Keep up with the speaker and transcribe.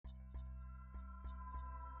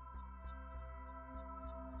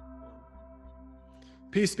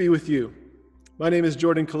Peace be with you. My name is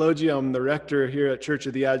Jordan Kologe. I'm the rector here at Church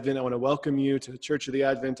of the Advent. I want to welcome you to Church of the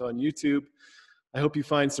Advent on YouTube. I hope you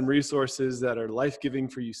find some resources that are life-giving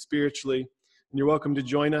for you spiritually. And you're welcome to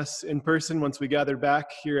join us in person once we gather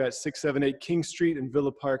back here at 678 King Street in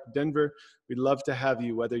Villa Park, Denver. We'd love to have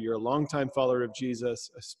you, whether you're a longtime follower of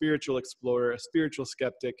Jesus, a spiritual explorer, a spiritual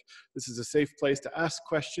skeptic. This is a safe place to ask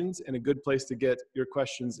questions and a good place to get your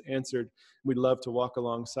questions answered. We'd love to walk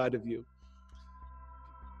alongside of you.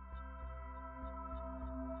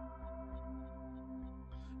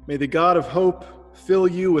 May the God of hope fill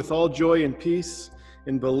you with all joy and peace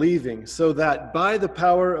in believing, so that by the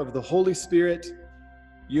power of the Holy Spirit,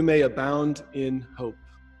 you may abound in hope.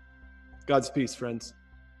 God's peace, friends.